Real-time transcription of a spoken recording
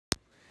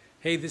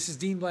Hey, this is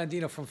Dean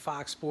Blandino from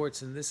Fox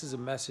Sports, and this is a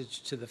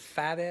message to the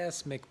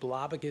Fatass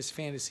McBlobbicus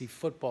Fantasy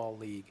Football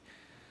League.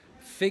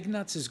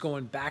 Fignuts is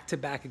going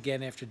back-to-back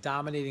again after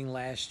dominating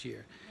last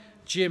year.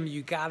 Jim,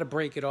 you got to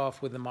break it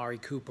off with Amari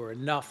Cooper.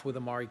 Enough with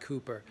Amari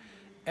Cooper.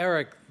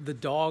 Eric, the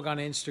dog on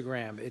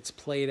Instagram, it's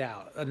played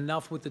out.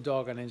 Enough with the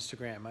dog on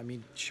Instagram. I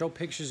mean, show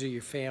pictures of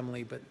your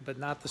family, but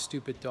not the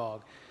stupid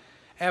dog.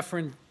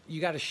 Efren, you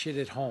got to shit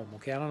at home,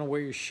 okay? I don't know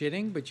where you're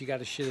shitting, but you got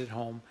to shit at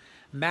home.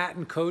 Matt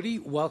and Cody,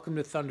 welcome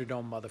to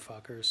Thunderdome,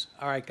 motherfuckers.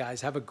 All right,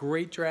 guys, have a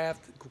great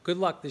draft. Good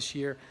luck this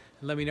year,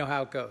 and let me know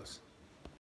how it goes.